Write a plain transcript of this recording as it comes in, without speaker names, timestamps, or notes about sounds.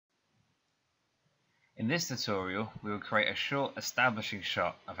In this tutorial, we will create a short establishing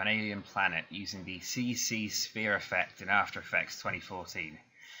shot of an alien planet using the CC Sphere effect in After Effects 2014.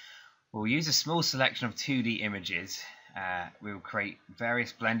 We'll use a small selection of 2D images. We will create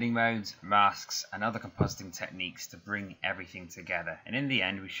various blending modes, masks, and other compositing techniques to bring everything together. And in the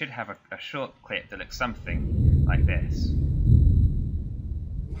end, we should have a short clip that looks something like this.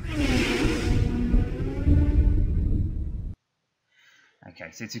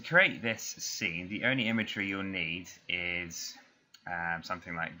 Okay, so to create this scene, the only imagery you'll need is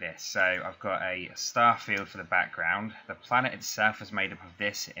something like this. So I've got a star field for the background. The planet itself is made up of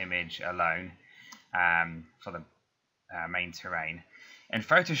this image alone for the main terrain. In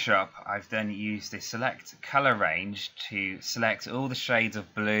Photoshop, I've then used the select color range to select all the shades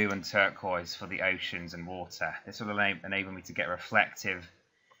of blue and turquoise for the oceans and water. This will enable me to get a reflective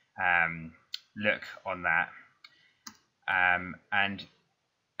look on that.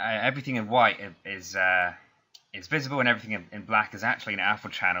 Everything in white is visible, and everything in black is actually an alpha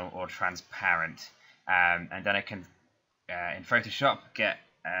channel or transparent. And then I can, in Photoshop, get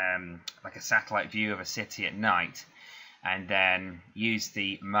like a satellite view of a city at night, and then use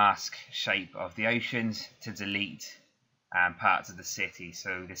the mask shape of the oceans to delete parts of the city.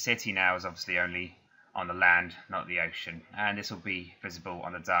 So the city now is obviously only on the land, not the ocean, and this will be visible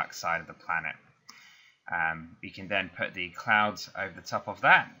on the dark side of the planet. We can then put the clouds over the top of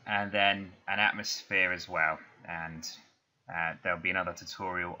that, and then an atmosphere as well. And there'll be another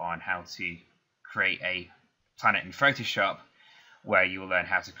tutorial on how to create a planet in Photoshop, where you will learn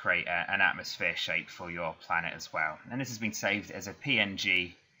how to create an atmosphere shape for your planet as well. And this has been saved as a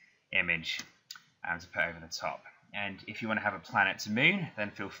PNG image to put over the top. And if you want to have a planet to moon,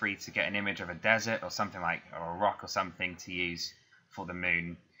 then feel free to get an image of a desert or something like, or a rock or something to use for the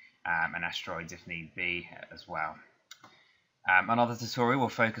moon. And asteroids if need be as well. Another tutorial will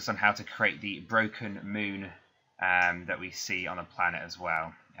focus on how to create the broken moon that we see on the planet as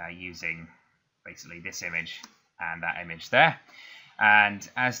well, using basically this image and that image there. And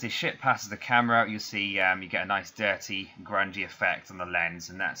as the ship passes the camera, you'll see you get a nice dirty, grungy effect on the lens,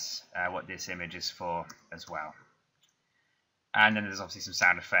 and that's what this image is for as well. And then there's obviously some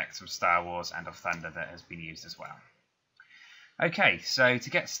sound effects from Star Wars and of Thunder that has been used as well. Okay, so to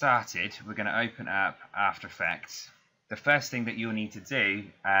get started, we're going to open up After Effects. The first thing that you'll need to do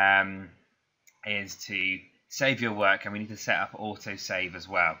is to save your work, and we need to set up autosave as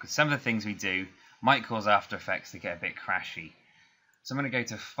well, because some of the things we do might cause After Effects to get a bit crashy. So I'm going to go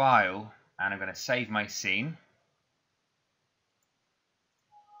to File, and I'm going to save my scene.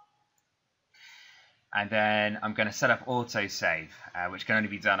 And then I'm going to set up autosave, which can only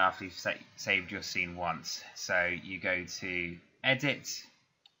be done after you've saved your scene once. So you go to Edit,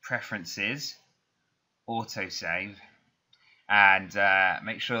 Preferences, Autosave, and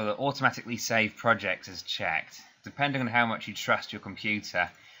make sure that Automatically Save Projects is checked. Depending on how much you trust your computer,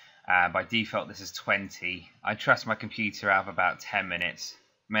 by default this is 20. I trust my computer out of about 10 minutes.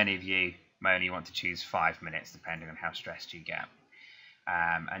 Many of you may only want to choose 5 minutes, depending on how stressed you get.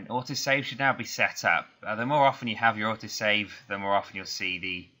 And autosave should now be set up. The more often you have your autosave, the more often you'll see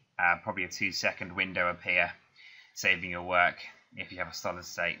the probably a 2-second window appear, saving your work if you have a solid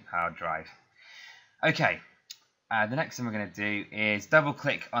state hard drive. Okay, the next thing we're going to do is double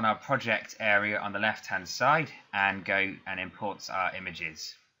click on our project area on the left hand side and go and import our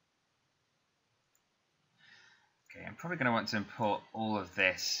images. Okay, I'm probably going to want to import all of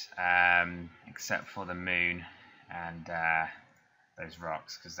this except for the moon and those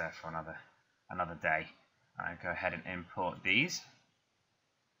rocks, because they're for another day. I'll go ahead and import these.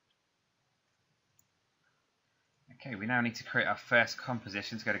 Okay, we now need to create our first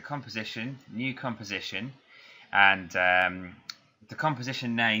composition. So go to Composition, New Composition, and the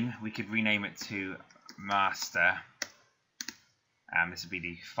composition name, we could rename it to Master. This would be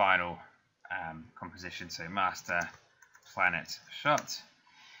the final composition, so Master Planet Shot.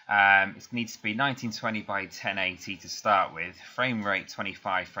 It needs to be 1920 by 1080 to start with, frame rate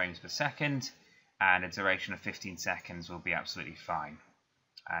 25 frames per second, and a duration of 15 seconds will be absolutely fine.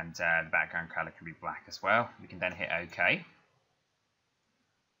 And the background color can be black as well. We can then hit OK.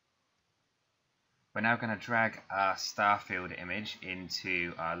 We're now going to drag our starfield image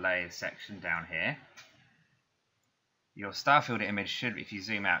into our layers section down here. Your starfield image should, if you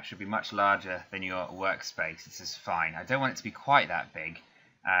zoom out, should be much larger than your workspace. This is fine. I don't want it to be quite that big.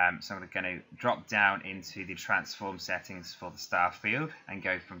 So I'm going to drop down into the transform settings for the star field and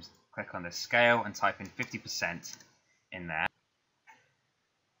go from click on the scale and type in 50% in there.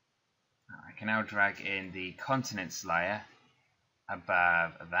 I can now drag in the continents layer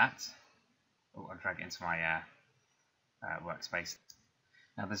above that. Oh, I'll drag it into my workspace.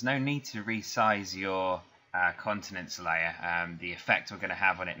 Now there's no need to resize your continents layer. The effect we're going to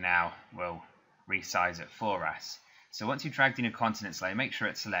have on it now will resize it for us. So once you've dragged in your continents layer, make sure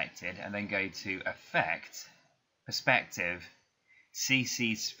it's selected and then go to Effect, Perspective,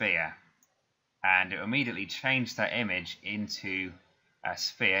 CC Sphere, and it will immediately change that image into a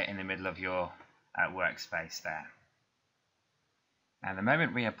sphere in the middle of your workspace there. And the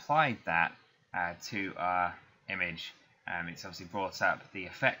moment we applied that to our image, it's obviously brought up the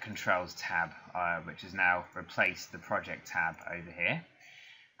Effect Controls tab, which has now replaced the Project tab over here.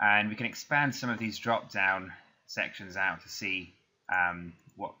 And we can expand some of these drop-down sections out to see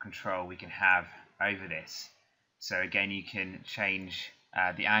what control we can have over this. So again, you can change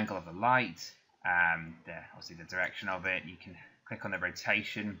the angle of the light, obviously the direction of it. You can click on the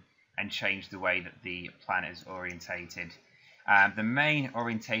rotation and change the way that the planet is orientated. The main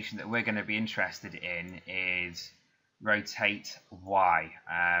orientation that we're going to be interested in is rotate Y.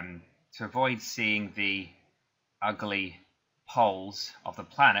 To avoid seeing the ugly poles of the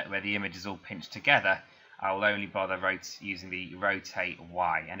planet where the image is all pinched together, I will only bother using the rotate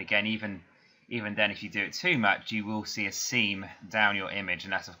Y. And again, even then, if you do it too much, you will see a seam down your image,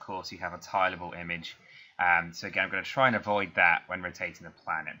 unless of course you have a tileable image. So again, I'm going to try and avoid that when rotating the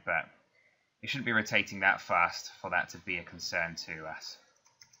planet, but it shouldn't be rotating that fast for that to be a concern to us.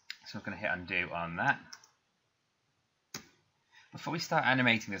 So I'm going to hit undo on that. Before we start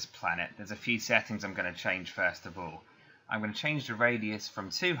animating this planet, there's a few settings I'm going to change first of all. I'm going to change the radius from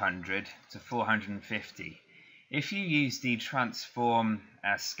 200 to 450. If you use the transform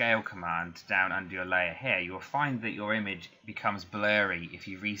scale command down under your layer here, you'll find that your image becomes blurry if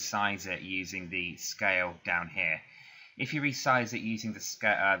you resize it using the scale down here. If you resize it using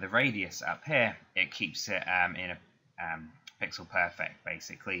the radius up here, it keeps it in a pixel perfect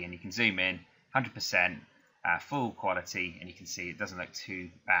basically, and you can zoom in 100%. Full quality, and you can see it doesn't look too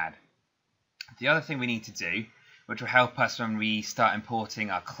bad. The other thing we need to do, which will help us when we start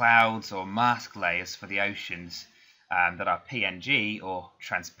importing our clouds or mask layers for the oceans that are PNG or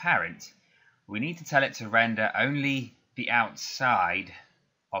transparent, we need to tell it to render only the outside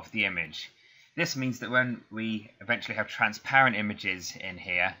of the image. This means that when we eventually have transparent images in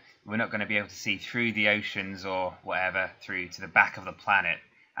here, we're not going to be able to see through the oceans or whatever through to the back of the planet.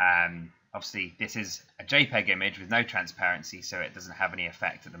 Obviously, this is a JPEG image with no transparency, so it doesn't have any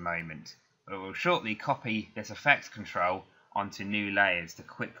effect at the moment. But we'll shortly copy this effect control onto new layers to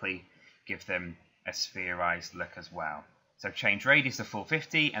quickly give them a spherized look as well. So change radius to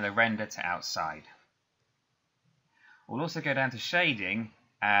 450 and the render to outside. We'll also go down to shading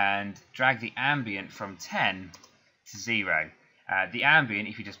and drag the ambient from 10 to 0. The ambient,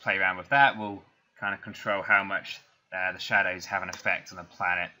 if you just play around with that, will kind of control how much the shadows have an effect on the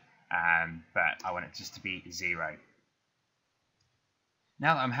planet. But I want it just to be 0.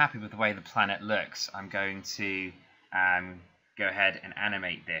 Now that I'm happy with the way the planet looks, I'm going to go ahead and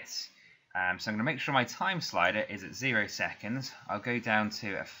animate this. So I'm going to make sure my time slider is at 0 seconds. I'll go down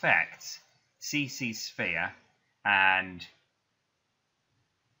to Effect, CC Sphere, and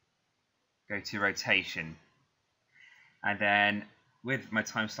go to Rotation. And then with my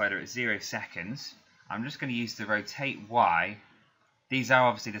time slider at 0 seconds, I'm just going to use the Rotate Y. These are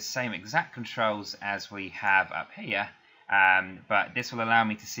obviously the same exact controls as we have up here, but this will allow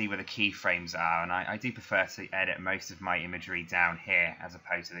me to see where the keyframes are, and I do prefer to edit most of my imagery down here as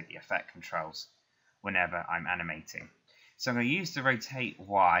opposed to the effect controls whenever I'm animating. So I'm going to use the rotate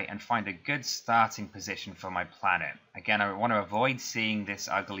Y and find a good starting position for my planet. Again, I want to avoid seeing this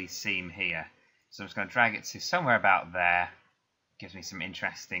ugly seam here, so I'm just going to drag it to somewhere about there. Gives me some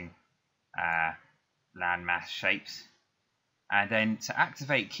interesting landmass shapes. And then to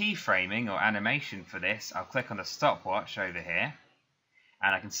activate keyframing or animation for this, I'll click on the stopwatch over here,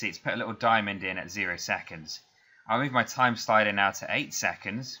 and I can see it's put a little diamond in at 0 seconds. I'll move my time slider now to 8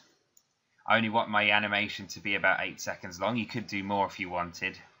 seconds. I only want my animation to be about 8 seconds long. You could do more if you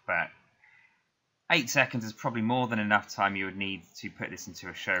wanted, but 8 seconds is probably more than enough time you would need to put this into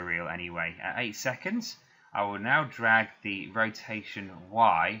a show reel anyway. At 8 seconds, I will now drag the rotation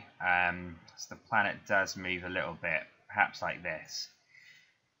Y, so the planet does move a little bit. Perhaps like this.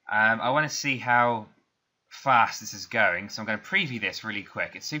 I want to see how fast this is going, so I'm going to preview this really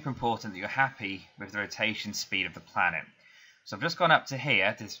quick. It's super important that you're happy with the rotation speed of the planet. So I've just gone up to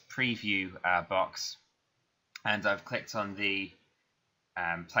here, this preview box, and I've clicked on the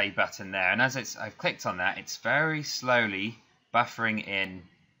play button there. And as I've clicked on that, it's very slowly buffering in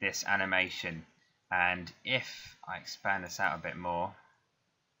this animation. And if I expand this out a bit more,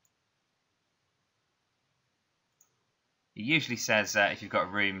 it usually says if you've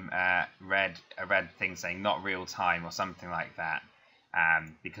got room, a red thing saying not real time or something like that.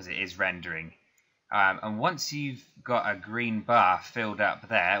 because it is rendering. And once you've got a green bar filled up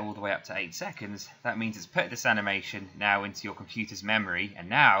there, all the way up to 8 seconds, that means it's put this animation now into your computer's memory, and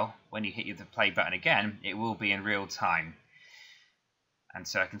now, when you hit the play button again, it will be in real time. And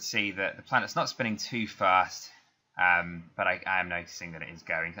so I can see that the planet's not spinning too fast, but I am noticing that it is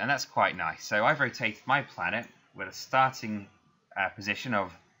going, and that's quite nice. So I've rotated my planet with a starting position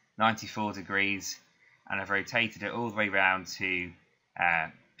of 94 degrees, and I've rotated it all the way around to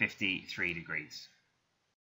 53 degrees.